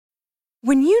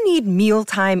When you need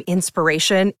mealtime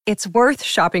inspiration, it's worth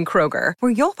shopping Kroger,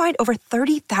 where you'll find over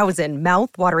 30,000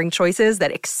 mouth-watering choices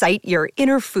that excite your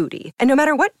inner foodie. And no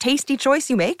matter what tasty choice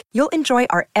you make, you'll enjoy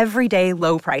our everyday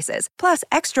low prices, plus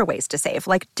extra ways to save,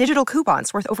 like digital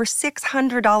coupons worth over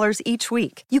 $600 each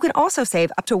week. You can also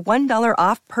save up to $1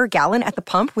 off per gallon at the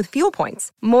pump with fuel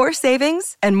points. More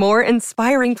savings and more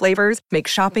inspiring flavors make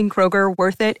shopping Kroger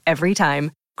worth it every time.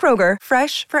 Kroger,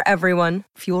 fresh for everyone.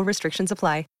 Fuel restrictions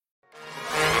apply.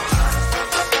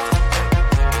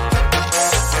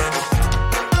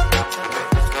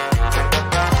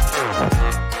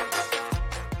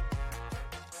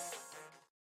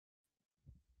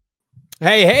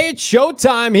 Hey, it's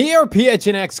showtime here.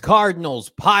 PHNX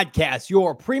Cardinals podcast,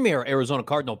 your premier Arizona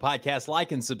Cardinal podcast.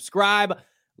 Like and subscribe.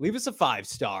 Leave us a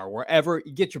 5-star wherever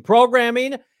you get your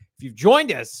programming. If you've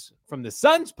joined us from the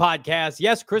Suns podcast,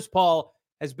 yes, Chris Paul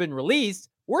has been released.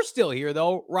 We're still here,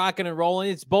 though, rocking and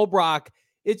rolling. It's Bo Brock.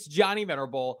 It's Johnny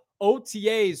Venerable.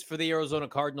 OTAs for the Arizona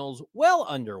Cardinals well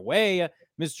underway.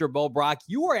 Mr. Bo Brock,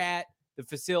 you are at the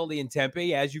facility in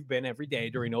Tempe, as you've been every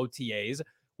day during OTAs,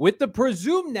 with the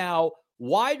presumed now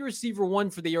wide receiver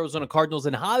one for the Arizona Cardinals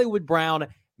and Hollywood Brown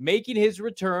making his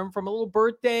return from a little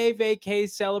birthday vacay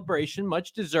celebration,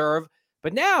 much deserved.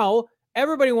 But now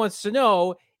everybody wants to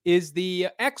know, is the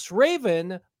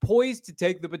ex-Raven poised to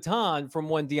take the baton from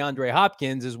one DeAndre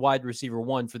Hopkins as wide receiver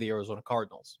one for the Arizona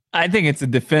Cardinals? I think it's a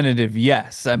definitive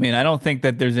yes. I mean, I don't think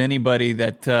that there's anybody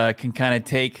that can kind of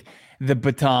take the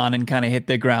baton and kind of hit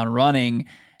the ground running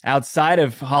outside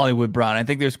of Hollywood Brown. I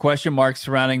think there's question marks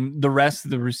surrounding the rest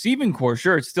of the receiving core.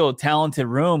 Sure, it's still a talented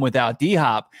room without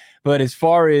D-Hop, but as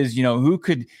far as, who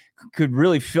could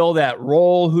really fill that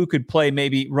role, who could play,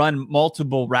 maybe run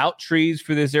multiple route trees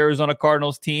for this Arizona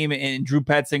Cardinals team and Drew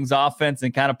Petzing's offense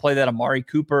and kind of play that Amari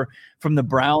Cooper from the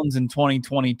Browns in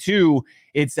 2022,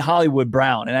 it's Hollywood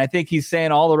Brown. And I think he's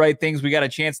saying all the right things. We got a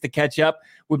chance to catch up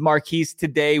with Marquise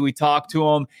today. We talked to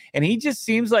him, and he just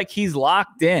seems like he's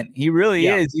locked in. He really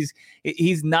is.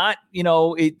 He's not,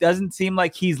 it doesn't seem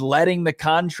like he's letting the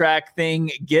contract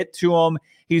thing get to him.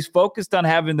 He's focused on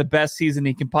having the best season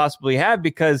he can possibly have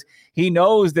because he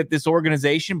knows that this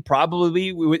organization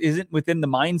probably isn't within the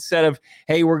mindset of,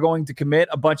 hey, we're going to commit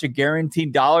a bunch of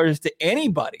guaranteed dollars to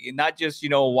anybody and not just,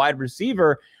 a wide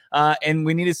receiver. And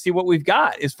we need to see what we've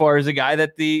got as far as a guy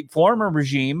that the former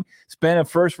regime spent a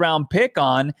first-round pick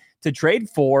on to trade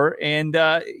for. And,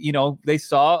 they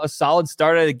saw a solid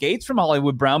start out of the gates from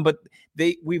Hollywood Brown, but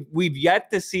we've yet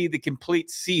to see the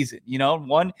complete season.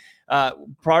 One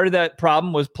part of that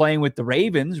problem was playing with the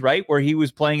Ravens, right, where he was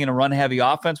playing in a run-heavy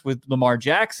offense with Lamar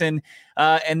Jackson.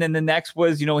 And then the next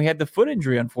was, he had the foot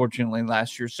injury, unfortunately,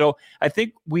 last year. So I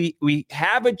think we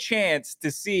have a chance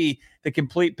to see the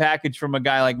complete package from a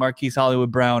guy like Marquise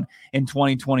Hollywood Brown in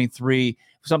 2023,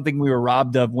 something we were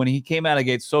robbed of when he came out of the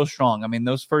gate so strong. I mean,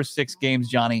 those first 6 games,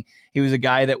 Johnny, he was a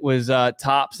guy that was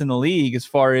tops in the league as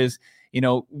far as,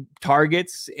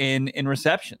 targets and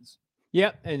receptions.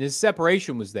 Yeah, and his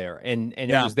separation was there, and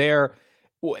it was there,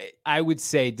 I would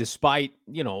say, despite,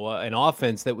 an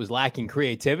offense that was lacking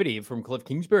creativity from Cliff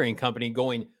Kingsbury and company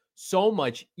going so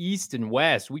much east and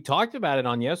west. We talked about it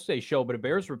on yesterday's show, but it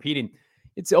bears repeating.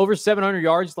 It's over 700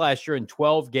 yards last year in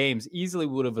 12 games. Easily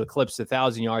would have eclipsed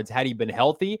 1,000 yards had he been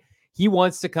healthy. He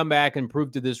wants to come back and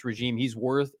prove to this regime he's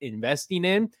worth investing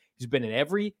in. He's been in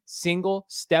every single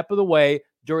step of the way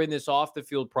during this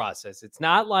off-the-field process. It's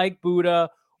not like Buddha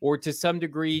or to some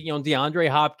degree, DeAndre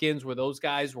Hopkins, where those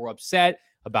guys were upset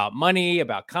about money,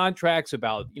 about contracts,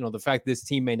 about, the fact this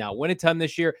team may not win a ton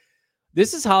this year.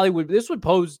 This is Hollywood. This would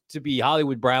pose to be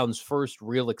Hollywood Brown's first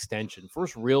real extension,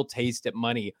 first real taste at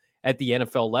money at the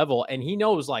NFL level. And he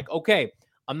knows, okay,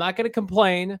 I'm not going to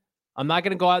complain. I'm not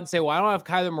going to go out and say, well, I don't have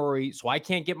Kyler Murray, so I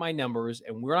can't get my numbers,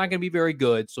 and we're not going to be very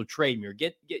good, so trade me or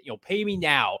get pay me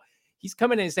now. He's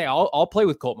coming in and saying, I'll play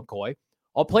with Colt McCoy.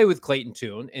 I'll play with Clayton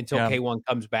Tune until K1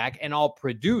 comes back, and I'll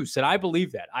produce. And I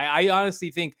believe that. I honestly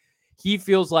think he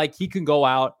feels like he can go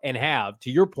out and have,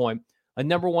 to your point, a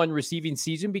number one receiving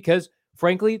season because,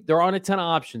 frankly, there aren't a ton of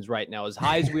options right now. As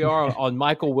high as we are on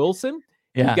Michael Wilson,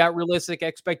 we've got realistic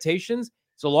expectations.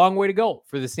 It's a long way to go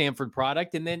for the Stanford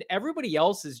product. And then everybody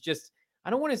else is just, I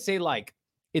don't want to say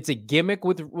it's a gimmick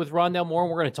with Rondale Moore,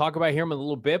 and we're going to talk about him in a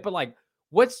little bit, but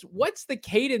what's the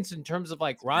cadence in terms of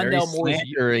Rondale Moore's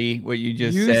slandery, what you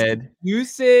just said,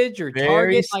 usage or very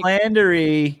target?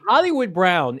 Slandery. Hollywood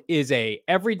Brown is a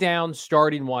every down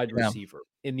starting wide receiver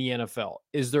in the NFL.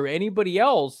 Is there anybody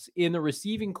else in the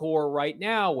receiving core right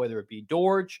now, whether it be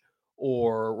Dortch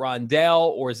or Rondale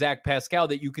or Zach Pascal,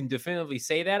 that you can definitively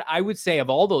say that? I would say of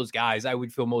all those guys, I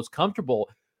would feel most comfortable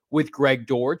with Greg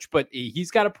Dortch, but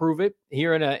he's got to prove it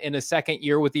here in a second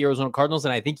year with the Arizona Cardinals,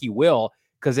 and I think he will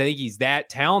because I think he's that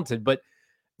talented. But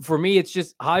for me, it's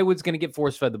just Hollywood's going to get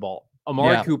force-fed the ball.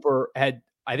 Amari Cooper had,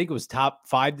 I think it was top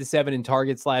 5 to 7 in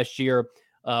targets last year,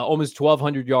 almost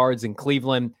 1,200 yards in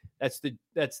Cleveland. That's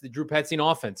the Drew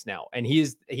Petzing offense now, and he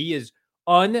is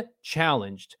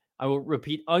unchallenged. I will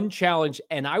repeat, unchallenged,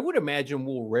 and I would imagine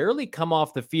will rarely come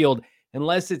off the field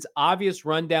unless it's obvious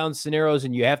rundown scenarios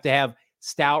and you have to have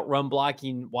stout run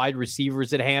blocking wide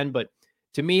receivers at hand. But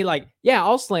to me,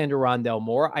 I'll slander Rondell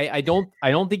Moore. I don't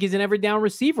think he's an every down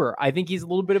receiver. I think he's a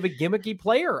little bit of a gimmicky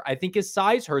player. I think his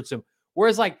size hurts him.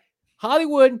 Whereas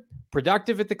Hollywood,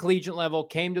 productive at the collegiate level,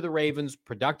 came to the Ravens,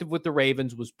 productive with the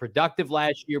Ravens, was productive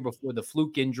last year before the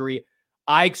fluke injury.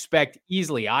 I expect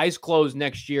easily, eyes closed,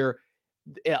 next year,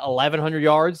 1,100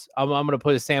 yards. I'm going to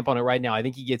put a stamp on it right now. I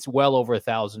think he gets well over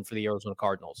 1,000 for the Arizona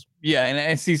Cardinals. Yeah, and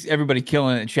I see everybody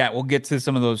killing it in chat. We'll get to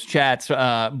some of those chats,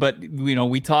 but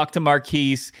we talked to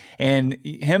Marquise, and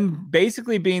him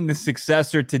basically being the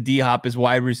successor to D-Hop as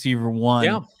wide receiver 1.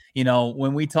 Yeah.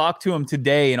 When we talked to him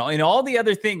today, and all the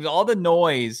other things, all the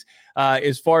noise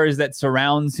as far as that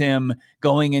surrounds him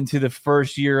going into the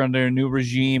first year under a new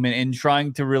regime and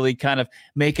trying to really kind of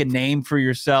make a name for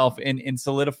yourself and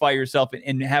solidify yourself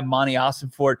and have Monty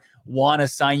Ossenfort want to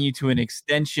sign you to an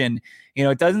extension.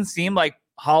 It doesn't seem like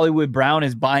Hollywood Brown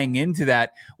is buying into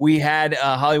that. We had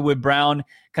Hollywood Brown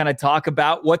kind of talk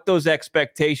about what those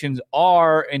expectations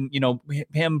are and,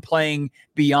 him playing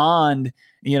beyond,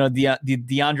 the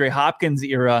DeAndre Hopkins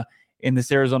era in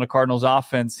this Arizona Cardinals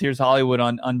offense. Here's Hollywood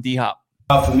on D-Hop.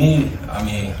 For me,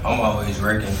 I'm always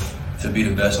working to be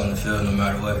the best on the field no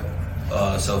matter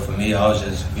what. So for me, I was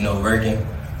just, working,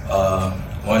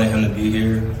 wanted him to be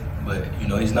here. But,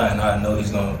 he's not, and I know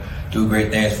he's going to do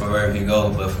great things for wherever he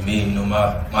goes. But for me,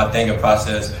 my thinking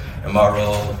process and my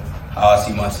role, how I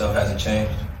see myself hasn't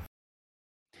changed.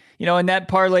 And that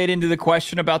parlayed into the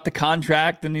question about the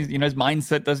contract, and his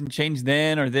mindset doesn't change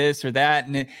then or this or that.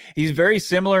 And he's very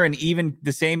similar and even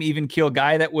the same even keel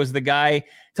guy that was the guy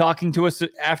talking to us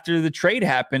after the trade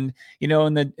happened, in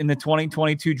the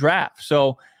 2022 draft.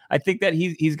 So I think that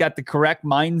he's got the correct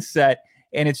mindset,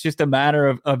 and it's just a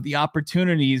matter of the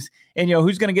opportunities and,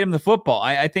 who's going to get him the football.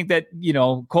 I think that,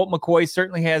 Colt McCoy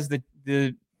certainly has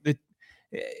the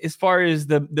as far as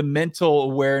the mental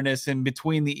awareness and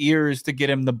between the ears to get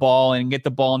him the ball and get the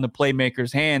ball in the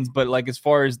playmaker's hands. But as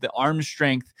far as the arm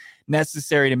strength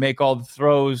necessary to make all the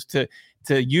throws to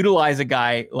utilize a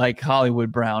guy like Hollywood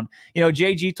Brown,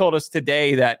 JG told us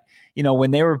today that,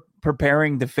 when they were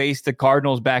preparing to face the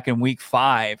Cardinals back in week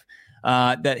 5,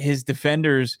 that his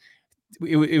defenders,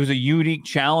 it was a unique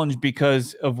challenge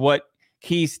because of what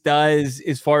Keith does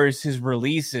as far as his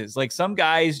releases. Some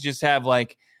guys just have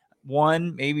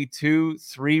 1, maybe 2,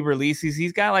 3 releases.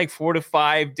 He's got 4 to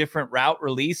 5 different route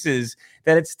releases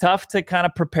that it's tough to kind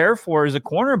of prepare for as a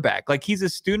cornerback. He's a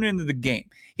student of the game.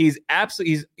 He's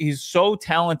so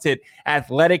talented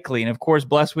athletically, and of course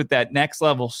blessed with that next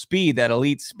level speed, that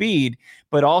elite speed,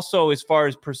 but also as far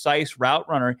as precise route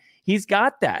runner, he's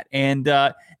got that. And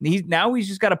he's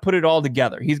just got to put it all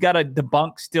together. He's got to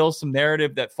debunk still some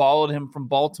narrative that followed him from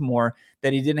Baltimore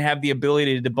that he didn't have the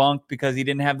ability to debunk because he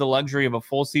didn't have the luxury of a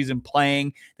full season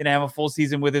playing, didn't have a full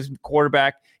season with his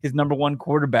quarterback, his number 1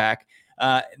 quarterback.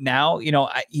 Now,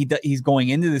 he's going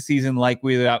into the season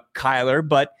without Kyler,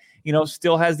 but,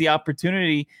 still has the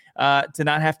opportunity to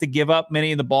not have to give up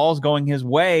many of the balls going his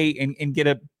way and get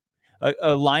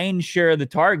a lion's share of the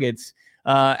targets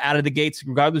out of the gates,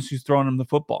 regardless who's throwing him the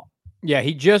football. Yeah,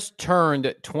 he just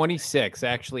turned 26.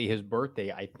 Actually, his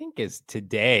birthday, I think, is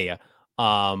today.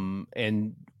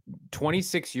 And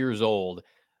 26 years old,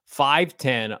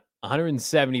 5'10",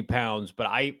 170 pounds. But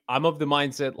I'm of the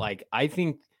mindset, I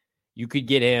think you could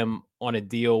get him on a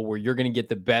deal where you're going to get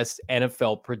the best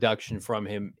NFL production from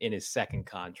him in his second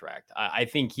contract. I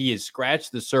think he has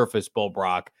scratched the surface, Bo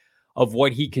Brock, of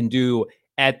what he can do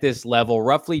at this level.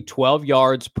 Roughly 12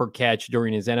 yards per catch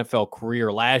during his NFL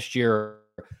career. Last year,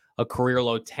 a career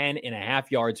low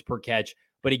 10.5 yards per catch.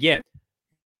 But again,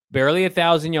 barely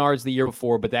 1,000 yards the year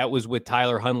before, but that was with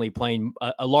Tyler Huntley playing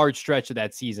a large stretch of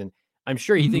that season. I'm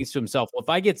sure he thinks to himself, well, if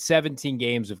I get 17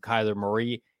 games of Kyler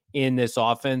Murray in this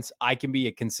offense, I can be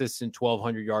a consistent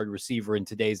 1,200-yard receiver in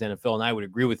today's NFL, and I would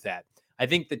agree with that. I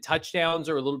think the touchdowns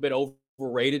are a little bit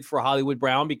overrated for Hollywood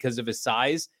Brown because of his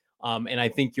size, and I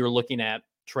think you're looking at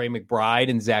Trey McBride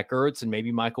and Zach Ertz and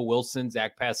maybe Michael Wilson,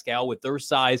 Zach Pascal with their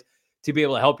size to be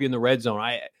able to help you in the red zone.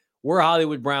 Where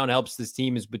Hollywood Brown helps this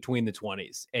team is between the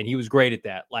 20s, and he was great at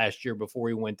that last year before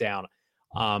he went down.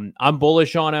 I'm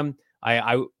bullish on him.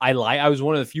 I was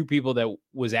one of the few people that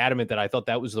was adamant that I thought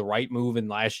that was the right move in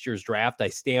last year's draft. I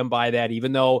stand by that,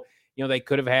 even though, they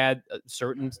could have had a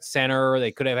certain center,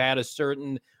 they could have had a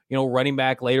certain, running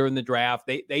back later in the draft.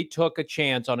 They took a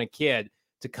chance on a kid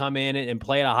to come in and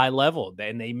play at a high level.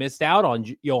 And they missed out on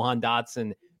Johan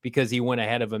Dotson because he went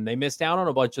ahead of him. They missed out on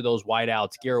a bunch of those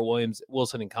wideouts, Garrett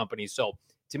Wilson and company. So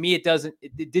to me,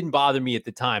 it didn't bother me at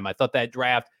the time. I thought that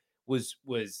draft was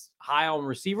high on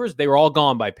receivers. They were all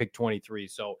gone by pick 23.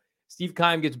 So Steve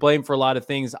Keim gets blamed for a lot of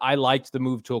things. I liked the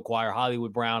move to acquire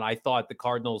Hollywood Brown. I thought the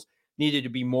Cardinals needed to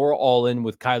be more all in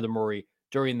with Kyler Murray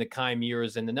during the Keim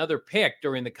years. And another pick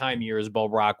during the Keim years, Bo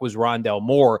Brock, was Rondell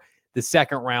Moore, the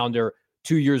second rounder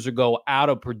 2 years ago out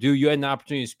of Purdue. You had an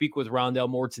opportunity to speak with Rondell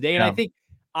Moore today. And I think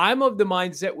I'm of the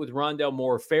mindset with Rondell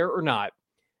Moore, fair or not,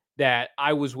 that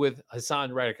I was with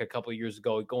Hassan Reddick a couple of years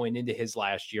ago going into his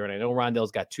last year. And I know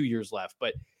Rondell's got 2 years left,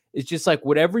 but it's just like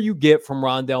whatever you get from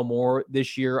Rondell Moore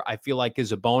this year, I feel like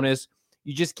is a bonus.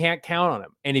 You just can't count on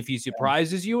him. And if he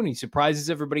surprises you and he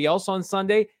surprises everybody else on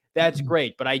Sunday, that's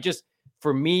great. But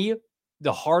for me,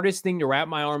 the hardest thing to wrap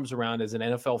my arms around as an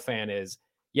NFL fan is,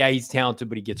 yeah, he's talented,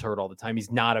 but he gets hurt all the time.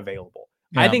 He's not available.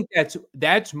 Yeah. I think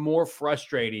that's more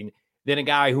frustrating than a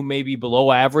guy who may be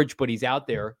below average, but he's out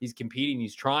there, he's competing,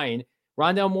 he's trying.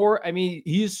 Rondell Moore, I mean,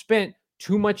 he's spent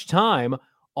too much time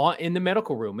in the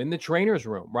medical room, in the trainer's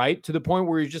room, right? To the point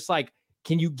where you're just like,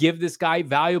 can you give this guy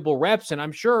valuable reps? And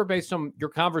I'm sure based on your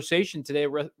conversation today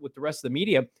with the rest of the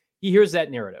media, he hears that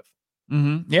narrative.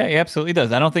 Mm-hmm. Yeah, he absolutely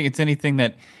does. I don't think it's anything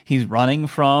that he's running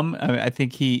from. I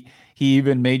think he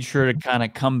even made sure to kind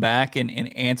of come back and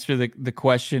answer the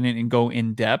question and go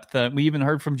in depth. We even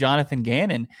heard from Jonathan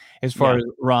Gannon as far as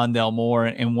Rondell Moore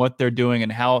and what they're doing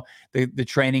and how the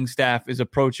training staff is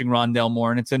approaching Rondell Moore.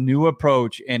 And it's a new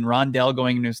approach. And Rondell,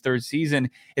 going into his third season,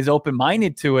 is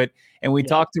open-minded to it. And we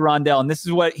talked to Rondell, and this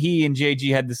is what he and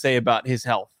JG had to say about his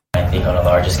health. I think on a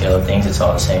larger scale of things, it's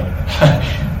all the same.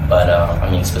 But I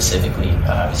mean, specifically,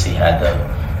 I obviously had the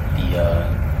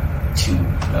two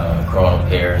groin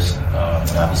pairs,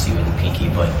 and obviously with the pinky.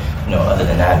 But other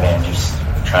than that, man, just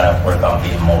trying to work on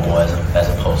being mobile as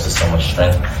opposed to so much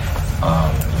strength.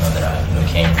 That I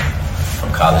came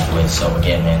from college with. So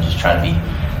again, man, just trying to be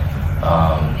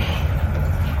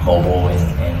mobile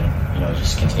and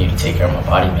just continue to take care of my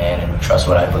body, man, and trust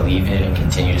what I believe in and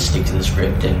continue to stick to the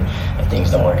script. And if things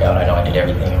don't work out, I know I did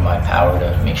everything in my power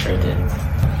to make sure it did.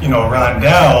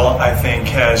 Rondell, I think,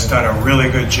 has done a really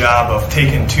good job of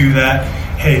taking to that.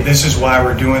 Hey, this is why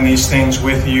we're doing these things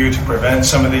with you, to prevent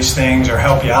some of these things or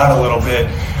help you out a little bit.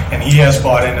 And he has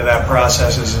bought into that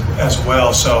process as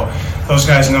well. So those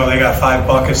guys know they got 5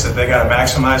 buckets that they got to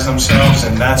maximize themselves,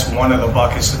 and that's one of the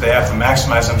buckets that they have to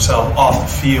maximize themselves off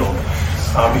the field.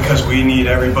 Because we need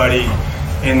everybody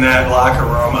in that locker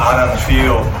room out on the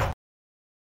field.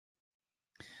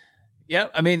 Yeah,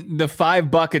 I mean, the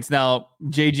 5 buckets now,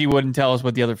 JG wouldn't tell us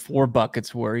what the other 4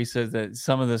 buckets were. He says that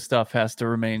some of the stuff has to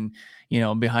remain,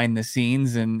 behind the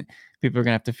scenes, and people are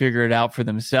going to have to figure it out for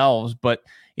themselves. But,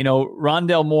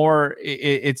 Rondell Moore,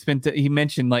 it's been, he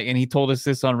mentioned, and he told us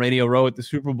this on Radio Row at the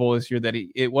Super Bowl this year, that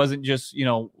it wasn't just,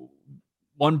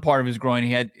 one part of his groin.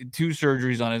 He had 2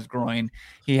 surgeries on his groin.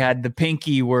 He had the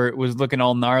pinky where it was looking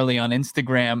all gnarly on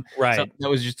Instagram. Right. So that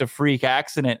was just a freak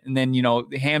accident. And then,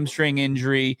 the hamstring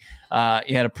injury.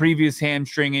 He had a previous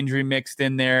hamstring injury mixed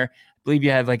in there. I believe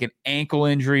you had like an ankle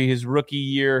injury his rookie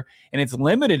year, and it's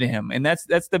limited him. And that's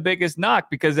the biggest knock,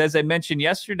 because as I mentioned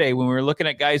yesterday, when we were looking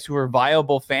at guys who are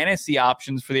viable fantasy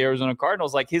options for the Arizona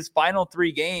Cardinals, like his final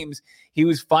 3 games, he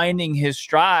was finding his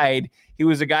stride. He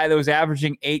was a guy that was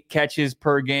averaging 8 catches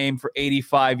per game for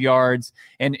 85 yards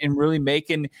and really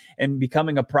making and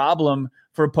becoming a problem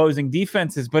for opposing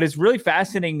defenses. But it's really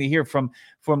fascinating to hear from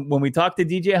when we talk to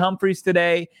DJ Humphries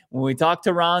today, when we talk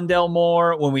to Rondell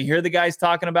Moore, when we hear the guys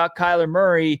talking about Kyler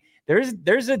Murray.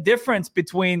 There's a difference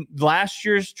between last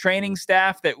year's training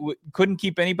staff that couldn't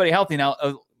keep anybody healthy. Now,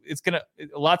 a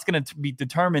lot's gonna be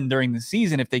determined during the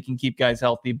season if they can keep guys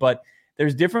healthy, but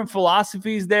there's different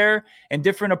philosophies there and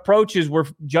different approaches where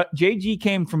JG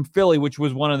came from Philly, which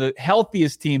was one of the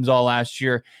healthiest teams all last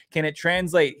year. Can it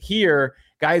translate here?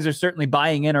 Guys are certainly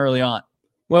buying in early on.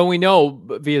 Well, we know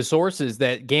via sources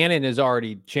that Gannon has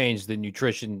already changed the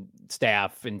nutrition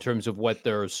staff in terms of what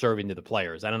they're serving to the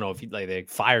players. I don't know if they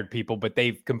fired people, but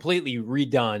they've completely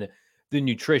redone the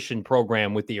nutrition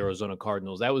program with the Arizona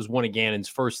Cardinals. That was one of Gannon's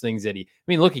first things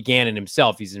look at Gannon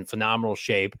himself. He's in phenomenal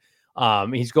shape.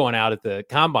 He's going out at the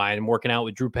combine and working out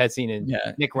with Drew Petzing and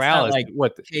Nick Rallis. Like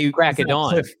crack of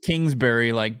dawn. Cliff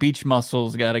Kingsbury, like beach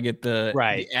muscles, got to get the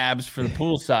abs for the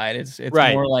poolside. It's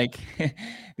more like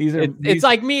it's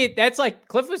like me. That's like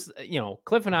Cliff was,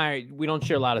 Cliff and I, we don't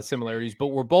share a lot of similarities, but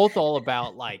we're both all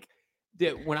about like,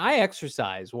 when I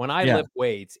exercise, when I lift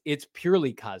weights, it's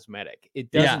purely cosmetic. It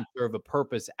doesn't serve a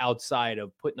purpose outside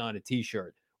of putting on a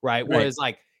t-shirt, right? Whereas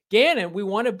like Gannon, we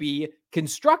want to be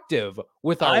constructive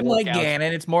with our I'm workouts. Like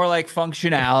Gannon, it's more like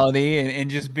functionality and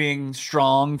just being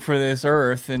strong for this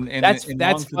earth and that's for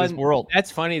fun. This world. That's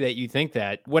funny that you think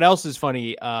that. What else is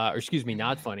funny?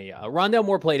 Not funny. Rondale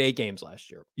Moore played 8 games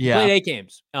last year. He played 8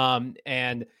 games.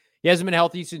 And he hasn't been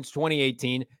healthy since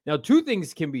 2018. Now, 2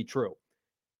 things can be true.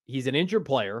 He's an injured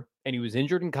player, and he was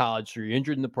injured in college, so you're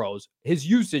injured in the pros. His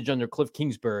usage under Cliff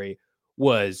Kingsbury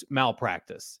was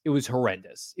malpractice. It was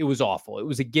horrendous. It was awful. It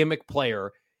was a gimmick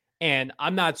player, and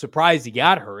I'm not surprised he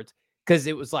got hurt because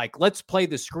it was like, let's play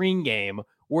the screen game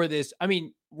where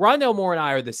Rondale Moore and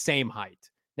I are the same height.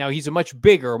 Now, he's a much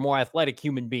bigger, more athletic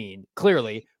human being,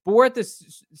 clearly, but we're at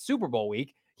this Super Bowl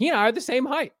week. He and I are the same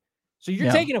height. So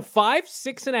you're taking a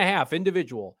 5'6.5"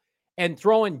 individual and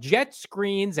throwing jet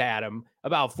screens at him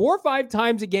about 4 or 5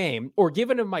 times a game, or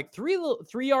giving him like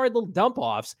 3-yard little dump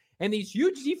offs. And these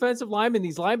huge defensive linemen,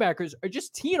 these linebackers, are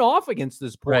just teeing off against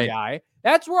this poor guy.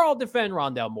 That's where I'll defend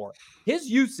Rondale Moore. His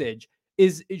usage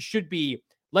should be,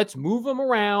 let's move him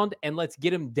around and let's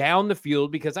get him down the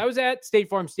field, because I was at State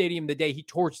Farm Stadium the day he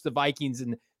torched the Vikings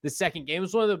in the second game. It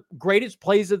was one of the greatest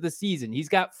plays of the season. He's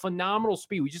got phenomenal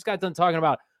speed. We just got done talking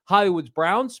about Hollywood's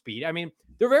Brown speed. I mean,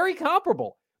 they're very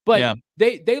comparable. But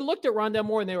they looked at Rondale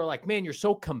Moore and they were like, man, you're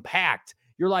so compact.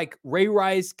 You're like Ray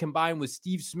Rice combined with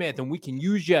Steve Smith, and we can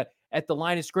use you at the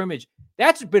line of scrimmage.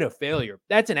 That's been a failure.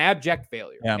 That's an abject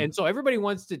failure. Yeah. And so everybody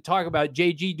wants to talk about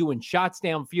JG doing shots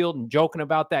downfield and joking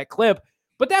about that clip,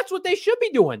 but that's what they should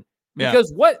be doing.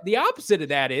 Because what the opposite of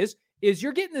that is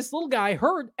you're getting this little guy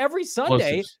hurt every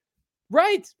Sunday. Explosives.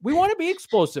 Right. We want to be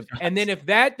explosive. And then if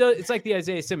that does, it's like the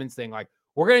Isaiah Simmons thing, like,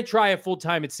 we're going to try it full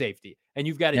time at safety. And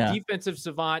you've got a defensive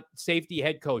savant safety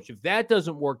head coach. If that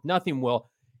doesn't work, nothing will.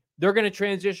 They're going to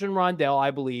transition Rondale,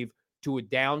 I believe, to a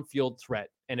downfield threat.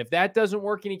 And if that doesn't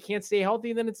work and he can't stay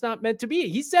healthy, then it's not meant to be.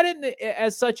 He said it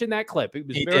as such in that clip. It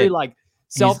was like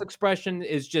self-expression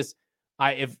is just,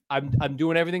 if I'm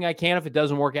doing everything I can. If it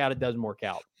doesn't work out, it doesn't work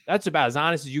out. That's about as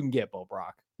honest as you can get, Bo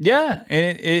Brock. Yeah,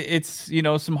 and it's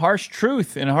some harsh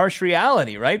truth and harsh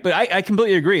reality, right? But I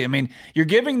completely agree. I mean, you're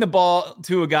giving the ball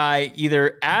to a guy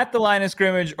either at the line of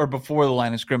scrimmage or before the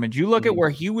line of scrimmage. You look at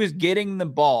where he was getting the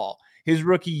ball his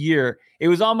rookie year, it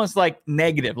was almost like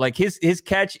negative. Like his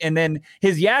catch and then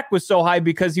his yak was so high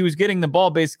because he was getting the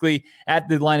ball basically at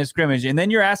the line of scrimmage. And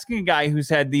then you're asking a guy who's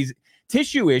had these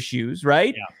tissue issues,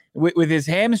 right? Yeah. With his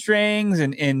hamstrings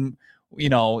and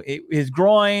his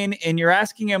groin, and you're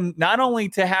asking him not only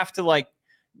to have to like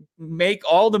make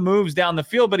all the moves down the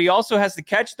field, but he also has to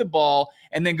catch the ball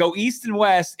and then go east and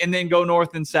west and then go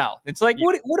north and south. It's like,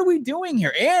 what are we doing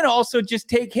here? And also just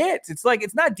take hits. It's like,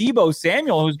 it's not Deebo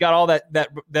Samuel who's got all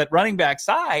that running back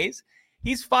size.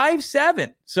 He's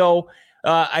 5'7". So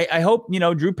I hope,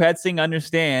 Drew Petzing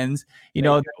understands,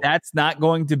 that's not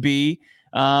going to be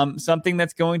something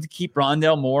that's going to keep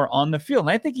Rondale Moore on the field. And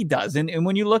I think he does. And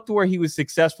when you look to where he was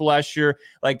successful last year,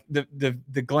 like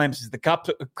the glimpses, the cup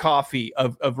of coffee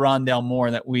of Rondale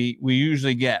Moore that we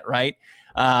usually get, right?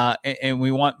 And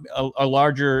we want a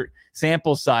larger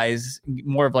sample size,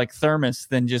 more of like thermos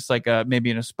than just like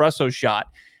maybe an espresso shot.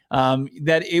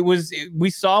 We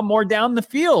saw more down the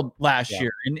field last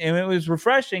year, and it was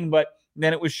refreshing, but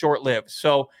then it was short-lived.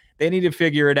 So they need to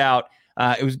figure it out.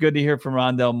 It was good to hear from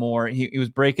Rondale Moore. He was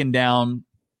breaking down,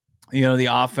 the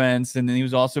offense, and then he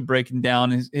was also breaking down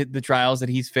the trials that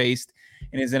he's faced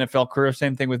in his NFL career.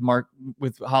 Same thing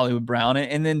with Hollywood Brown,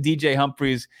 and then DJ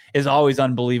Humphries is always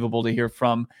unbelievable to hear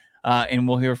from, and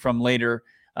we'll hear from later,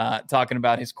 talking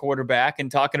about his quarterback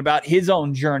and talking about his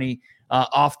own journey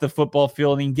off the football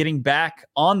field and getting back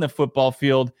on the football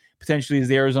field, potentially as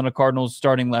the Arizona Cardinals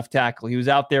starting left tackle. He was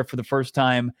out there for the first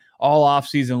time all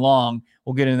offseason long.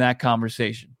 We'll get into that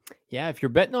conversation. Yeah, if you're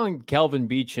betting on Kelvin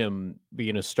Beachum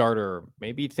being a starter,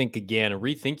 maybe think again and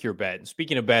rethink your bet. And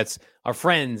speaking of bets, our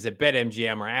friends at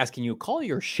BetMGM are asking you, call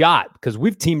your shot, because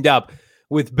we've teamed up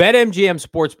with BetMGM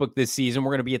Sportsbook this season.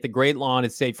 We're going to be at the Great Lawn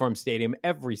at State Farm Stadium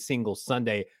every single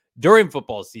Sunday during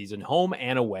football season, home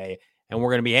and away. And we're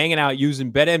going to be hanging out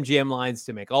using BetMGM lines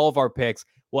to make all of our picks.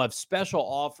 We'll have special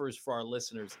offers for our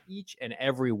listeners each and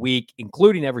every week,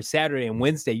 including every Saturday and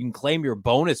Wednesday. You can claim your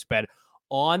bonus bet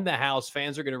on the house.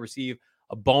 Fans are going to receive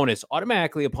a bonus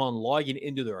automatically upon logging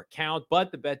into their account,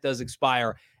 but the bet does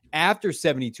expire after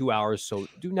 72 hours. So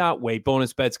do not wait.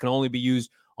 Bonus bets can only be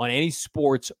used on any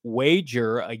sports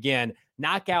wager. Again,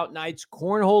 knockout nights,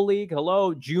 Cornhole League.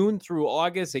 Hello, June through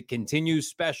August. It continues.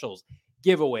 Specials,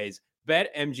 giveaways,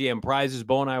 Bet MGM prizes.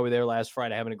 Bo and I were there last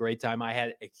Friday having a great time. I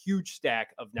had a huge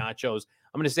stack of nachos.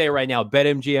 I'm going to say it right now. Bet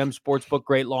MGM Sportsbook,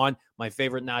 Great Lawn, my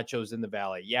favorite nachos in the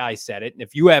Valley. Yeah, I said it. And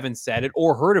if you haven't said it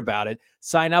or heard about it,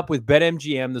 sign up with Bet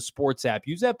MGM, the sports app.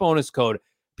 Use that bonus code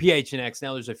PHNX.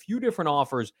 Now, there's a few different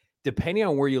offers depending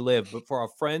on where you live. But for our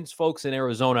friends, folks in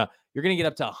Arizona, you're going to get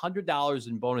up to $100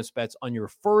 in bonus bets on your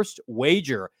first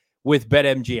wager with Bet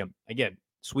MGM. Again,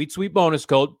 sweet, sweet bonus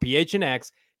code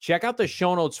PHNX. Check out the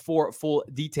show notes for full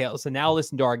details. And now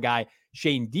listen to our guy,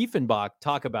 Shane Diefenbach,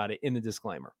 talk about it in the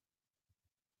disclaimer.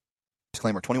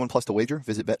 Disclaimer, 21 plus to wager.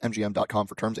 Visit BetMGM.com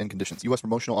for terms and conditions. U.S.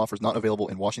 promotional offers not available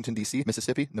in Washington, D.C.,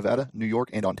 Mississippi, Nevada, New York,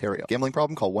 and Ontario. Gambling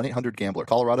problem? Call 1-800-GAMBLER.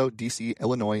 Colorado, D.C.,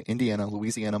 Illinois, Indiana,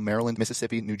 Louisiana, Maryland,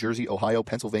 Mississippi, New Jersey, Ohio,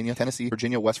 Pennsylvania, Tennessee,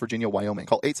 Virginia, West Virginia, Wyoming.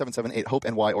 Call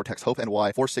 877-8-HOPE-NY or text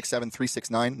HOPE-NY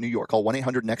 467-369, New York. Call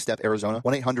 1-800-NEXT-STEP, Arizona.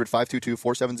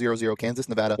 1-800-522-4700, Kansas,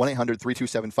 Nevada.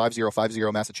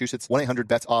 1-800-327-5050, Massachusetts.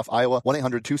 1-800-BETS-OFF, Iowa.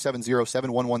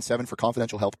 1-800-270-7117 for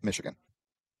confidential help, Michigan.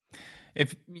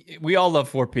 If we all love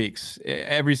Four Peaks,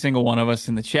 every single one of us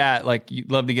in the chat, like you'd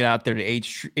love to get out there to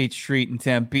H Street in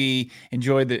Tempe,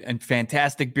 enjoy the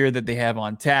fantastic beer that they have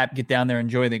on tap, get down there,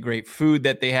 enjoy the great food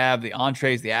that they have, the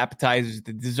entrees, the appetizers,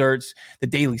 the desserts, the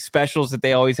daily specials that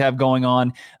they always have going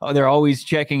on. They're always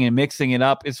checking and mixing it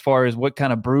up as far as what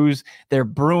kind of brews they're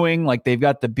brewing. Like they've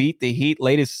got the Beat the Heat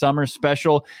latest summer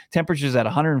special, temperatures at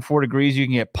 104 degrees. You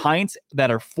can get pints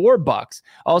that are $4.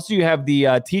 Also, you have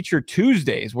the Teacher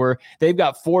Tuesdays where they've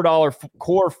got $4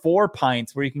 core 4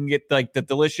 pints where you can get like the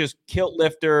delicious kilt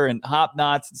lifter and hop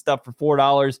knots and stuff for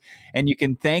 $4. And you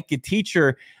can thank a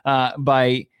teacher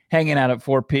by hanging out at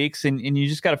Four Peaks, and you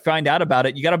just got to find out about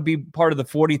it. You got to be part of the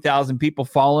 40,000 people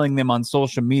following them on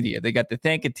social media. They got the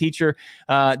Thank a Teacher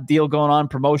deal going on,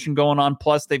 promotion going on.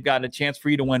 Plus, they've got a chance for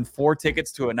you to win 4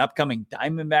 tickets to an upcoming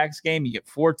Diamondbacks game. You get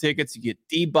 4 tickets. You get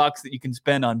D-bucks that you can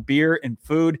spend on beer and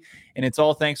food, and it's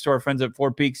all thanks to our friends at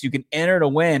Four Peaks. You can enter to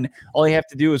win. All you have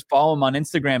to do is follow them on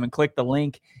Instagram and click the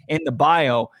link in the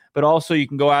bio. But also you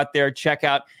can go out there, check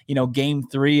out, Game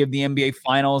 3 of the NBA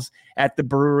Finals at the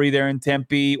brewery there in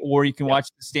Tempe, or you can watch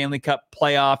the Stanley Cup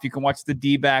playoff. You can watch the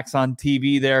D-backs on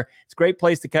TV there. It's a great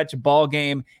place to catch a ball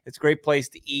game. It's a great place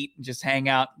to eat and just hang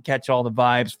out and catch all the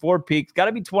vibes. Four Peaks, got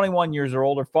to be 21 years or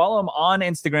older. Follow them on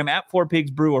Instagram at Four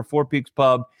Peaks Brew or Four Peaks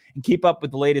Pub and keep up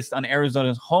with the latest on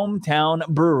Arizona's hometown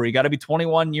brewery. Got to be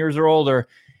 21 years or older.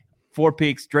 Four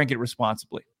Peaks, drink it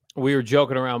responsibly. We were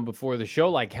joking around before the show,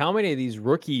 like how many of these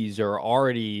rookies are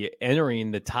already entering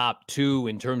the top 2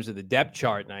 in terms of the depth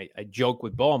chart? And I joke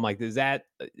with Bo, I'm like, is that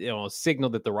a signal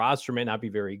that the roster may not be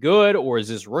very good, or is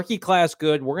this rookie class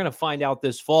good? We're going to find out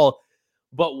this fall.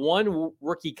 But one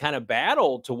rookie kind of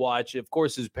battle to watch, of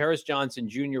course, is Paris Johnson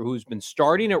Jr., who's been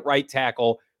starting at right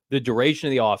tackle the duration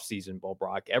of the offseason, Bo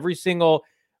Brock. Every single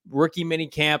rookie mini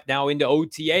camp now into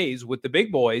OTAs with the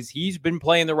big boys, he's been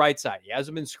playing the right side. He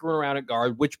hasn't been screwing around at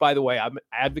guard, which, by the way, I'm an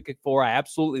advocate for. I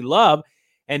absolutely love.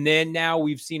 And then now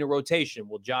we've seen a rotation.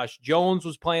 Well, Josh Jones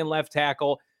was playing left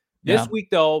tackle. This week,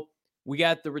 though, we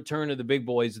got the return of the big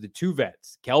boys, the 2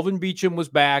 vets. Kelvin Beachum was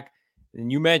back.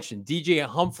 And you mentioned DJ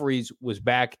Humphries was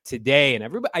back today. And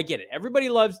everybody, I get it. Everybody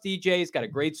loves DJ. He's got a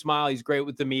great smile. He's great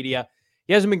with the media.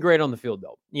 He hasn't been great on the field,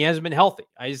 though. He hasn't been healthy.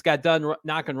 I just got done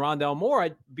knocking Rondell Moore.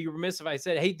 I'd be remiss if I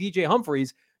said, hey, DJ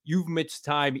Humphries, you've missed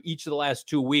time each of the last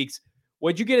 2 weeks.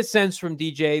 What'd you get a sense from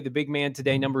DJ, the big man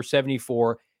today, number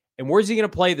 74? And where's he going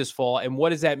to play this fall? And what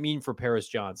does that mean for Paris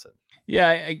Johnson?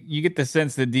 Yeah, you get the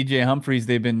sense that DJ Humphries,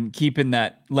 they've been keeping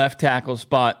that left tackle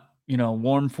spot,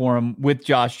 warm for him with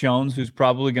Josh Jones, who's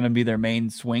probably going to be their main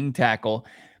swing tackle.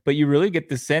 But you really get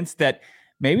the sense that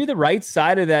maybe the right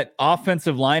side of that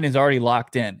offensive line is already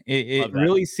locked in. It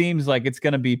really seems like it's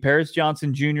going to be Paris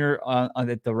Johnson Jr.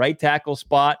 At the right tackle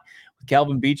spot, with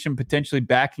Calvin Beachum potentially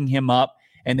backing him up.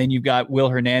 And then you've got Will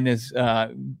Hernandez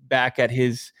back at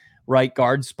his right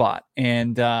guard spot.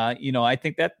 And, I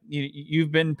think that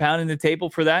you've been pounding the table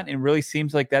for that. And it really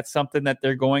seems like that's something that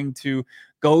they're going to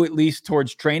go at least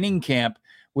towards training camp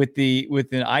with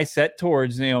an eye set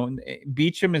towards.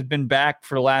 Beachum has been back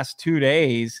for the last 2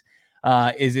 days.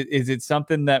 Is it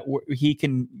something that he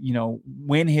can,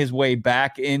 win his way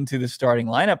back into the starting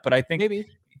lineup? But I think maybe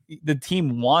the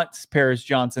team wants Paris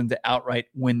Johnson to outright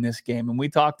win this game. And we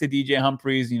talked to DJ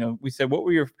Humphries, we said, what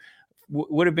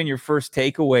would have been your first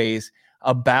takeaways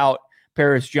about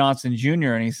Paris Johnson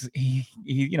Jr.? And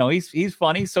he's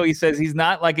funny. So he says he's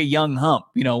not like a young hump,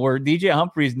 where DJ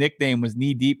Humphries' nickname was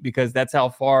knee deep because that's how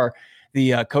far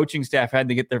the coaching staff had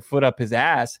to get their foot up his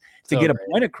ass to get a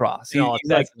point across. He's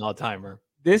like an all-timer.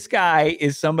 This guy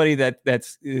is somebody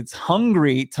that's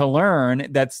hungry to learn.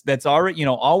 That's already,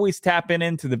 always tapping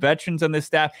into the veterans on this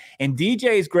staff. And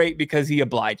DJ is great because he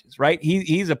obliges, right?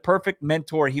 He's a perfect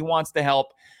mentor. He wants to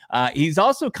help. He's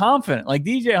also confident. Like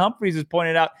DJ Humphries has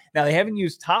pointed out, now they haven't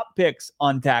used top picks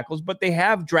on tackles, but they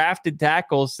have drafted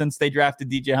tackles since they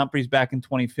drafted DJ Humphries back in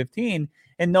 2015,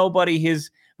 and nobody has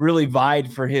really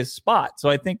vied for his spot. So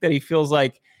I think that he feels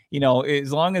like,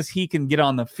 as long as he can get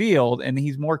on the field, and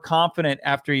he's more confident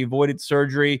after he avoided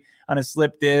surgery on a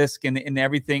slip disc and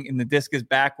everything, and the disc is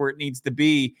back where it needs to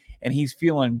be, and he's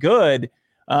feeling good,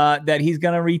 that he's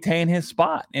going to retain his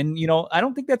spot. And, I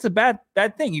don't think that's a bad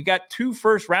thing. You've got 2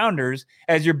 first rounders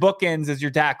as your bookends, as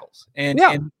your tackles.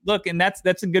 And look, and that's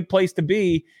a good place to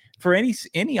be for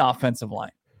any offensive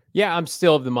line. Yeah, I'm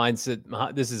still of the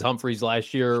mindset. This is Humphries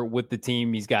last year with the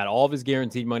team. He's got all of his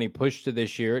guaranteed money pushed to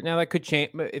this year. Now that could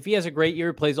change. If he has a great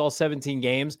year, plays all 17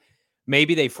 games,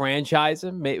 maybe they franchise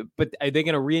him. But are they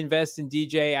going to reinvest in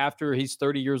DJ after he's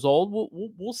 30 years old?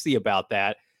 We'll see about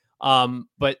that.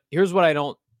 But here's what I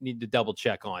don't need to double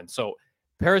check on. So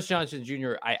Paris Johnson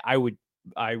Jr., I would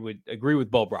agree with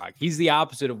Bo Brock. He's the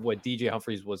opposite of what DJ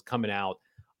Humphries was coming out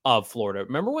of Florida.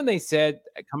 Remember when they said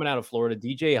coming out of Florida,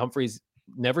 DJ Humphries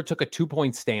never took a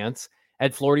 2-point stance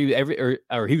at Florida,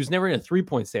 or he was never in a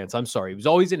 3-point stance. I'm sorry. He was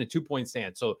always in a 2-point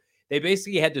stance. So they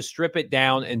basically had to strip it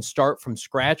down and start from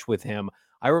scratch with him.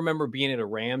 I remember being at a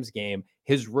Rams game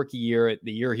his rookie year,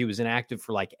 the year he was inactive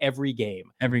for like every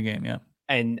game. Yeah.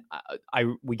 And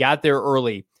we got there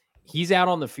early. He's out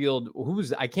on the field.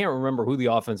 I can't remember who the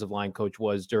offensive line coach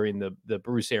was during the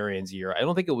Bruce Arians year. I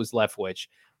don't think it was Leftwich,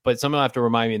 but someone will have to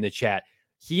remind me in the chat.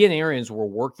 He and Arians were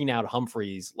working out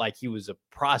Humphries like he was a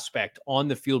prospect on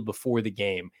the field before the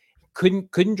game.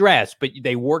 Couldn't dress, but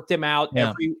they worked him out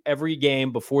every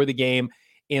game before the game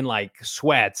in like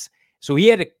sweats. So he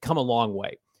had to come a long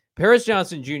way. Paris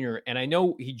Johnson Jr., and I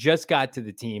know he just got to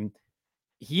the team.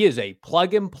 He is a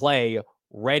plug and play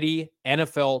ready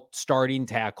NFL starting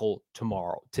tackle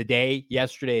tomorrow. Today,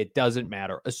 yesterday, it doesn't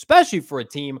matter, especially for a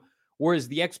team. Whereas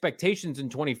the expectations in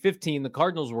 2015, the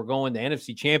Cardinals were going to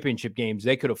NFC Championship games.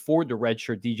 They could afford to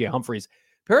redshirt DJ Humphries.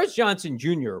 Paris Johnson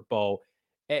Jr., Bo,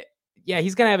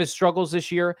 he's going to have his struggles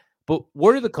this year. But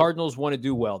what do the Cardinals want to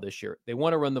do well this year? They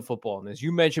want to run the football. And as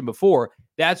you mentioned before,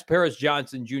 that's Paris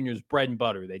Johnson Jr.'s bread and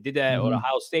butter. They did that at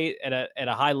Ohio State at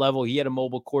a high level. He had a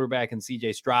mobile quarterback in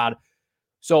C.J. Stroud.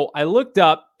 So I looked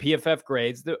up PFF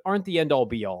grades that aren't the end-all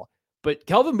be-all. But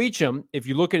Kelvin Beachum, if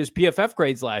you look at his PFF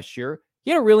grades last year, he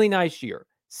had a really nice year.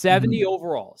 70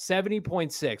 overall,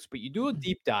 70.6. But you do a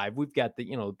deep dive. We've got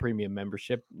the premium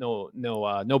membership. No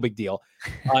big deal.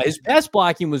 His pass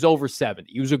blocking was over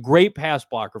 70. He was a great pass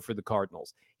blocker for the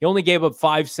Cardinals. He only gave up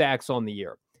 5 sacks on the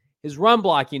year. His run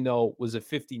blocking, though, was a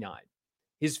 59.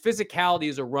 His physicality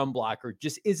as a run blocker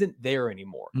just isn't there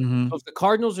anymore. So if the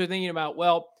Cardinals are thinking about,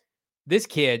 well, this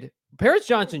kid, Paris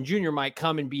Johnson Jr. might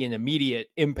come and be an immediate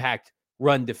impact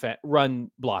run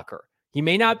blocker. He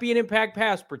may not be an impact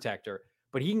pass protector,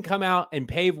 but he can come out and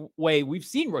pave way. We've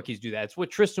seen rookies do that. It's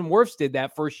what Tristan Wirfs did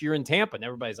that first year in Tampa. And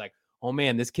everybody's like, oh,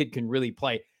 man, this kid can really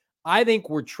play. I think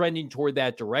we're trending toward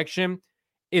that direction.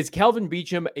 Is Kelvin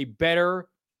Beachum a better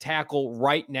tackle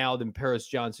right now than Paris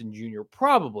Johnson Jr.?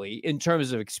 Probably, in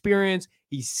terms of experience.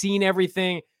 He's seen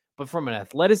everything. But from an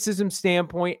athleticism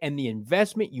standpoint and the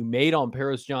investment you made on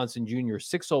Paris Johnson Jr.,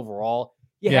 6 overall,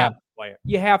 you have to play him.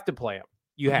 You have to play him.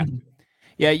 You have to.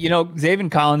 Yeah, Zaven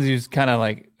Collins is kind of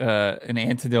like an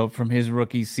antidote from his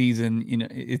rookie season.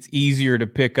 It's easier to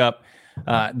pick up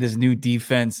this new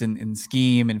defense and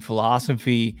scheme and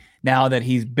philosophy now that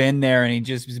he's been there and he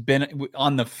just has been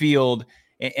on the field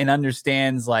and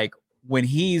understands, like, when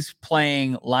he's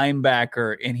playing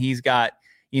linebacker and he's got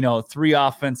 3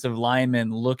 offensive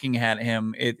linemen looking at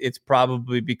him, it's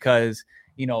probably because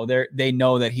they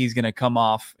know that he's going to come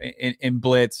off in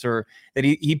blitz, or that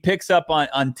he picks up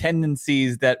on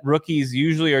tendencies that rookies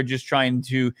usually are just trying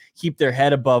to keep their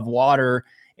head above water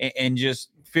and just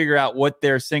figure out what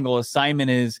their single assignment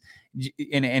is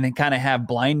and kind of have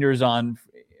blinders on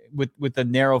with a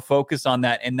narrow focus on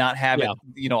that and not have it,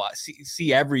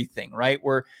 see everything, right?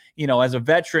 Where, as a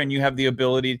veteran, you have the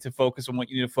ability to focus on what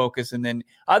you need to focus. And then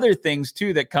other things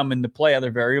too, that come into play, other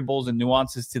variables and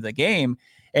nuances to the game.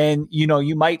 And,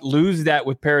 you might lose that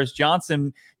with Paris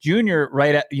Johnson Jr.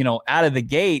 right at, out of the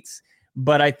gates.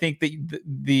 But I think that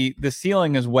the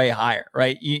ceiling is way higher,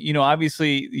 right?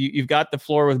 Obviously you've got the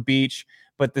floor with Beach,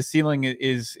 but the ceiling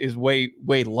is way,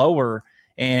 way lower.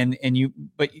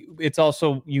 but it's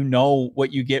also,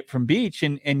 what you get from Beach,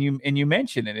 and you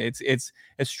mentioned it. It's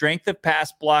a strength of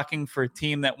pass blocking for a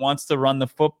team that wants to run the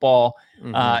football.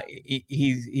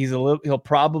 He'll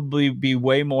probably be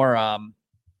way more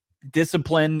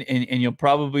disciplined, and you'll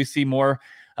probably see more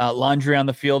laundry on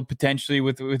the field potentially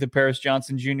with a Paris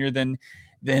Johnson Jr.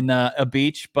 than a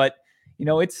Beach. But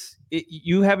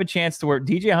you have a chance to work.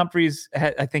 DJ Humphries,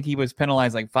 I think he was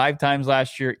penalized like 5 times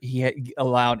last year. He had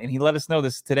allowed, and he let us know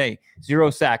this today, 0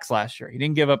 sacks last year. He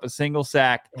didn't give up a single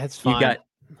sack. That's fine.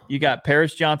 You got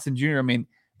Paris Johnson Jr. I mean,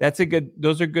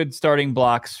 those are good starting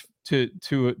blocks to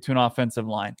an offensive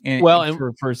line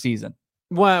for a season.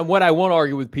 Well, what I won't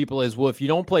argue with people is, well, if you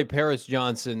don't play Paris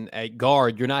Johnson at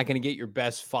guard, you're not going to get your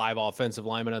best 5 offensive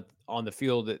linemen on the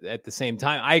field at the same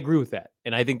time. I agree with that.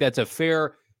 And I think that's a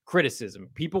fair criticism.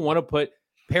 People want to put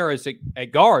Paris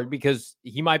at guard because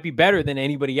he might be better than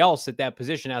anybody else at that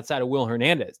position outside of Will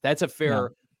Hernandez. That's a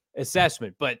fair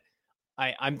assessment. But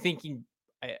I'm thinking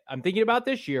about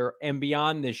this year and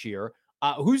beyond this year.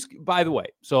 By the way,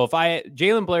 so if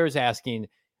Jalen Blair is asking,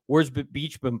 where's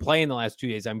Beach been playing the last 2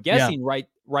 days? I'm guessing right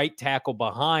tackle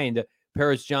behind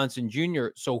Paris Johnson Jr.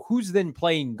 So who's then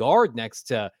playing guard next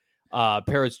to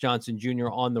Paris Johnson Jr.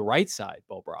 on the right side,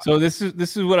 Bo Brock? So this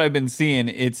is what I've been seeing.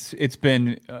 It's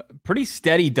been a pretty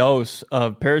steady dose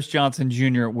of Paris Johnson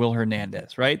Jr., Will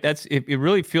Hernandez, right? It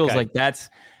really feels like that's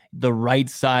the right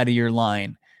side of your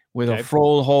line with a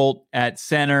Froholt at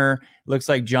center. Looks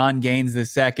like John Gaines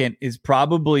II is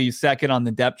probably second on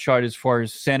the depth chart as far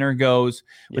as center goes,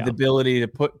 with the ability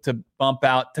to bump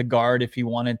out to guard if he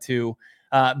wanted to.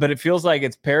 But it feels like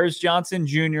it's Paris Johnson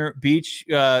Jr. Beach,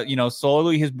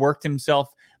 slowly has worked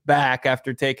himself back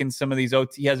after taking some of these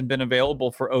He hasn't been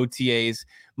available for OTAs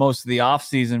most of the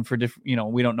offseason for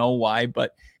different, we don't know why,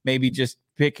 but maybe just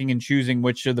picking and choosing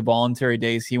which of the voluntary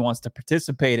days he wants to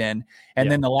participate in.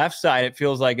 And then the left side, it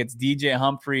feels like it's DJ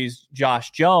Humphries, Josh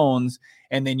Jones,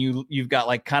 and then you've got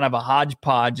like kind of a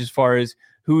hodgepodge as far as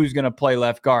who's going to play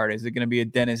left guard. Is it going to be a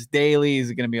Dennis Daly?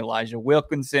 Is it going to be Elijah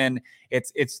Wilkinson?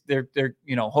 They're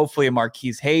hopefully a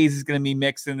Marquise Hayes is going to be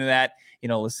mixed into that.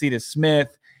 Lasita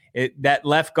Smith. That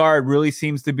left guard really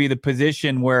seems to be the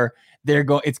position where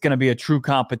it's going to be a true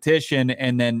competition,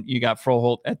 and then you got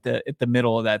Froholt at the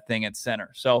middle of that thing at center.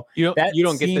 So you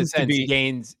don't get the sense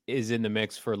Gaines is in the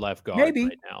mix for left guard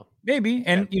right now. Maybe.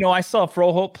 And I saw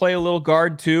Froholt play a little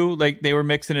guard too. Like they were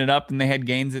mixing it up, and they had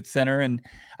Gaines at center. And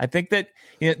I think that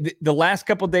the last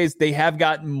couple of days they have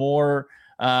gotten more.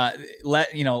 They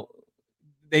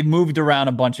moved around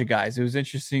a bunch of guys. It was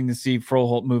interesting to see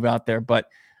Froholt move out there, but.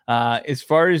 As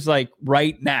far as like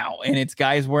right now, and it's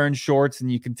guys wearing shorts,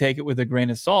 and you can take it with a grain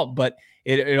of salt, but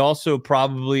it also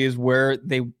probably is where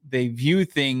they view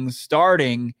things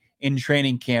starting in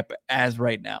training camp as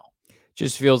right now.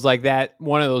 Just feels like that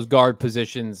one of those guard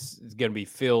positions is going to be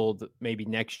filled maybe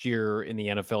next year in the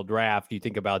NFL draft. You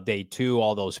think about day 2,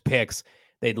 all those picks,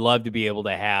 they'd love to be able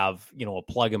to have, a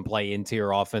plug and play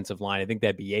interior offensive line. I think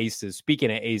that'd be aces.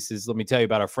 Speaking of aces, let me tell you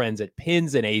about our friends at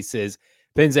Pins and Aces.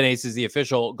 Pins and Aces, the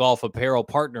official golf apparel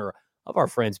partner of our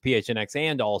friends PHNX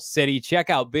and All City. Check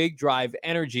out Big Drive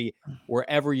Energy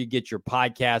wherever you get your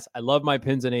podcasts. I love my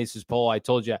Pins and Aces pole. I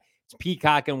told you it's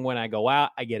peacocking when I go out.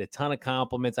 I get a ton of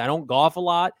compliments. I don't golf a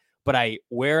lot, but I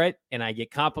wear it and I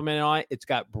get complimented on it. It's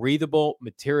got breathable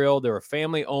material. They're a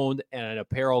family-owned and an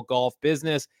apparel golf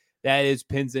business. That is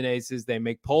Pins and Aces. They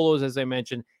make polos, as I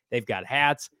mentioned. They've got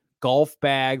hats, golf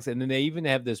bags, and then they even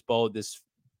have this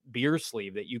beer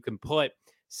sleeve that you can put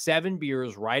 7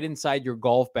 beers right inside your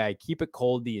golf bag. Keep it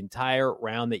cold the entire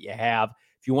round that you have.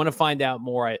 If you want to find out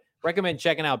more, I recommend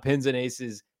checking out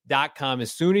pinsandaces.com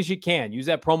as soon as you can. Use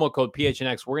that promo code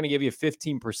PHNX. We're going to give you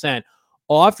 15%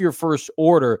 off your first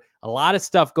order. A lot of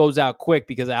stuff goes out quick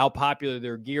because of how popular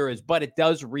their gear is, but it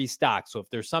does restock. So if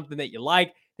there's something that you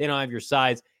like, they don't have your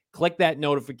size, click that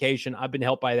notification. I've been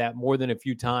helped by that more than a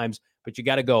few times, but you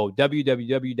got to go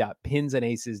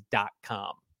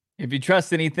www.pinsandaces.com. If you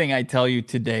trust anything I tell you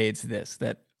today, it's this,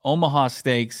 that Omaha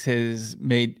Steaks has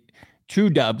made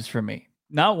 2 dubs for me.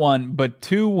 Not 1, but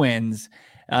 2 wins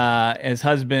as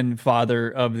husband, father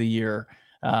of the year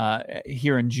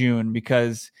here in June,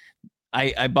 because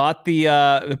I bought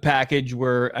the package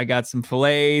where I got some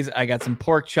fillets, I got some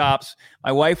pork chops.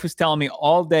 My wife was telling me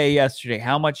all day yesterday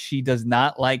how much she does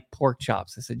not like pork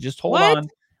chops. I said, just hold on.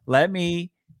 Let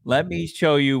me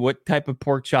show you what type of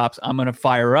pork chops I'm going to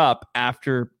fire up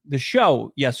after the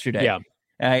show yesterday. Yeah.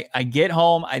 I get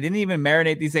home. I didn't even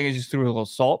marinate these things. I just threw a little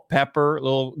salt, pepper, a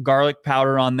little garlic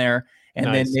powder on there, and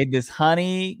then made this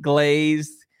honey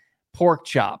glazed pork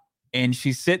chop. And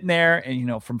she's sitting there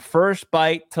and, from first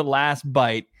bite to last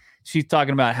bite, She's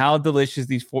talking about how delicious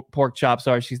these pork chops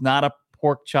are. She's not a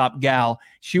pork chop gal.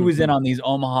 She was in on these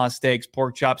Omaha Steaks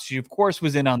pork chops. She, of course,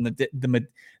 was in on the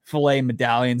filet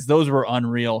medallions. Those were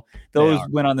unreal. Those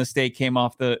went on the steak,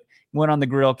 went on the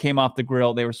grill, came off the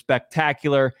grill. They were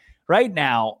spectacular. Right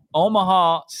now,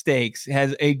 Omaha Steaks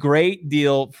has a great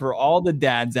deal for all the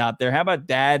dads out there. How about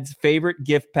Dad's favorite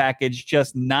gift package?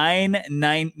 Just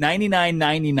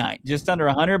 $99.99, just under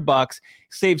 $100.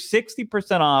 Save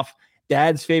 60% off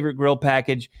Dad's favorite grill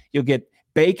package. You'll get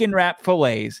bacon wrapped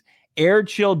fillets, air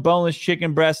chilled boneless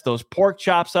chicken breasts, those pork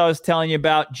chops I was telling you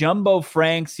about, jumbo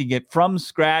franks. You get from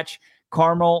scratch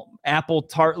caramel apple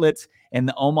tartlets and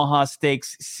the Omaha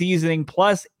Steaks seasoning,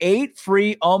 plus 8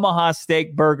 free Omaha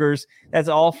Steak burgers. That's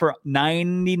all for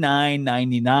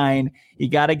 $99.99. You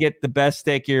got to get the best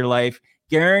steak of your life,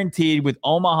 guaranteed with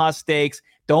Omaha Steaks.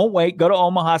 Don't wait. Go to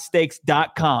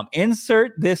omahasteaks.com.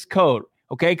 Insert this code,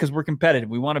 okay, because we're competitive.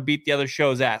 We want to beat the other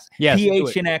show's ass. Yes,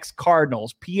 PHNX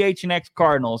Cardinals. PHNX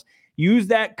Cardinals. Use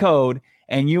that code,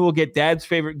 and you will get Dad's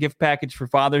favorite gift package for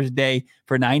Father's Day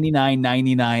for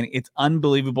 $99.99. It's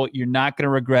unbelievable. You're not going to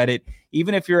regret it.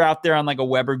 Even if you're out there on like a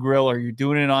Weber grill, or you're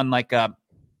doing it on like a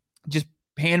just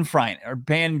pan frying or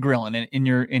pan grilling in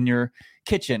your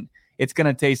kitchen, it's going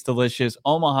to taste delicious.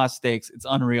 Omaha Steaks, it's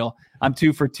unreal. I'm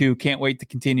 2 for 2. Can't wait to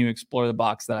continue to explore the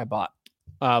box that I bought.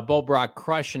 Bo Brock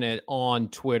crushing it on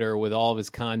Twitter with all of his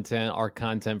content, our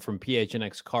content from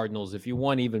PHNX Cardinals. If you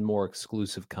want even more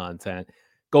exclusive content,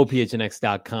 go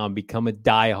phnx.com, become a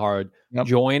diehard,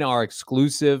 join our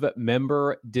exclusive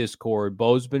member Discord.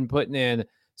 Bo's been putting in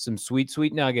some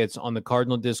sweet nuggets on the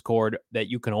Cardinal Discord that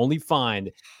you can only find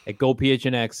at Go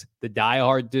PHNX, the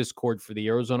diehard Discord for the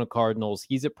Arizona Cardinals.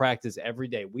 He's at practice every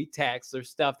day. We text. There's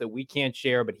stuff that we can't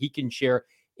share, but he can share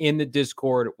in the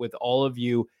Discord with all of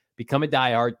you. Become a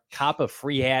diehard, cop a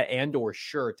free hat and or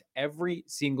shirt every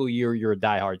single year you're a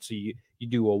diehard. So you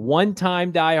do a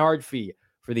one-time diehard fee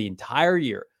for the entire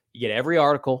year. You get every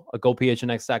article at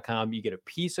gophnx.com. You get a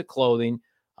piece of clothing,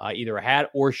 either a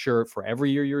hat or shirt for every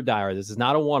year you're a diehard. This is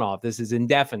not a one-off. This is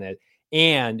indefinite.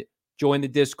 And join the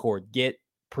Discord. Get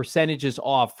percentages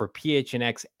off for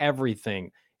PHNX everything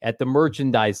at the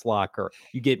merchandise locker.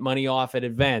 You get money off at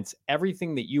events.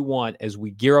 Everything that you want as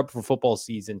we gear up for football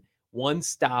season.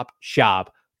 One-stop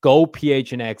shop. Go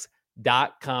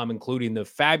phnx.com, including the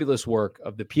fabulous work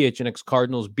of the PHNX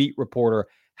Cardinals beat reporter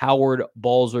Howard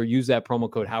Balzer. Use that promo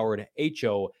code Howard,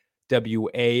 HOWARD.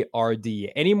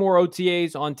 Any more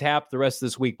OTAs on tap the rest of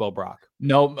this week, Bo Brock?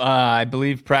 Nope. I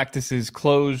believe practice is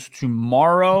closed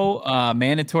tomorrow.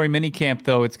 Mandatory minicamp,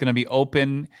 though, it's going to be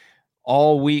open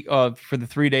all week for the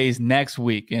 3 days next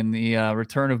week. And the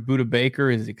return of Budda Baker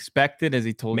is expected, as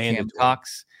he told Cam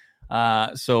Cox.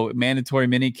 So mandatory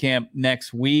minicamp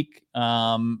next week.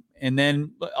 And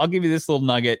then I'll give you this little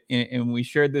nugget, and we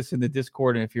shared this in the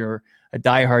Discord, and if you're a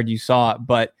diehard, you saw it,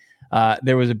 but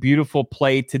there was a beautiful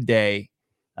play today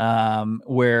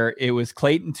where it was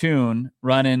Clayton Tune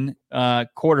running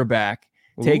quarterback,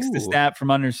 takes the snap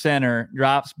from under center,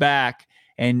 drops back,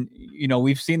 and,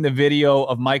 we've seen the video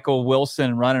of Michael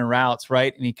Wilson running routes,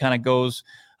 right? And he kind of goes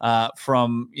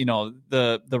from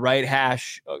the right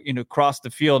hash across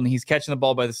the field, and he's catching the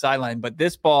ball by the sideline. But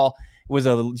this ball was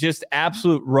a just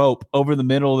absolute rope over the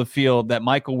middle of the field that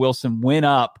Michael Wilson went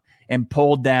up and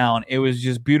pulled down. It was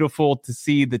just beautiful to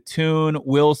see the Tune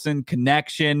Wilson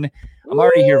connection. I'm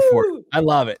already here for it. I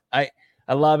love it. I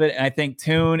love it, and I think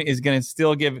Tune is going to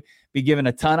still be given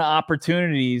a ton of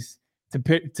opportunities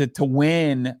to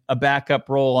win a backup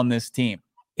role on this team.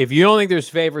 If you don't think there's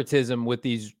favoritism with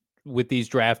these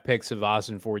draft picks of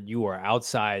Austin Ford, you are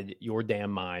outside your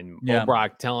damn mind. Bo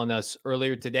Brock telling us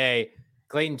earlier today,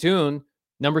 Clayton Tune,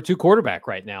 number 2 quarterback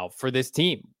right now for this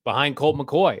team behind Colt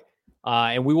McCoy.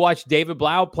 And we watched David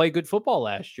Blau play good football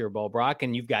last year, Bo Brock,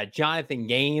 and you've got Jonathan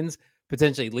Gaines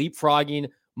potentially leapfrogging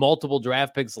multiple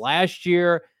draft picks last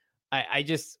year.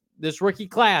 This rookie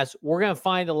class, we're going to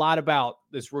find a lot about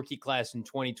this rookie class in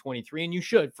 2023, and you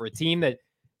should, for a team that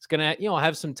is going to,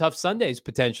 have some tough Sundays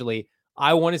potentially.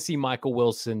 I want to see Michael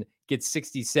Wilson get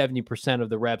 60-70% of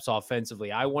the reps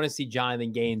offensively. I want to see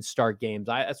Jonathan Gaines start games.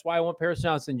 That's why I want Paris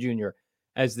Johnson Jr.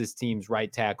 as this team's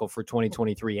right tackle for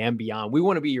 2023 and beyond. We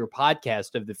want to be your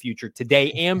podcast of the future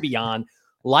today and beyond.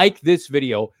 Like this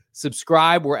video,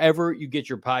 subscribe wherever you get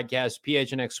your podcast,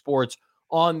 PHNX Sports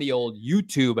on the old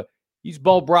YouTube. He's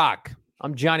Bo Brock.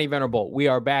 I'm Johnny Venerable. We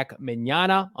are back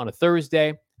mañana on a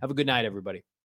Thursday. Have a good night, everybody.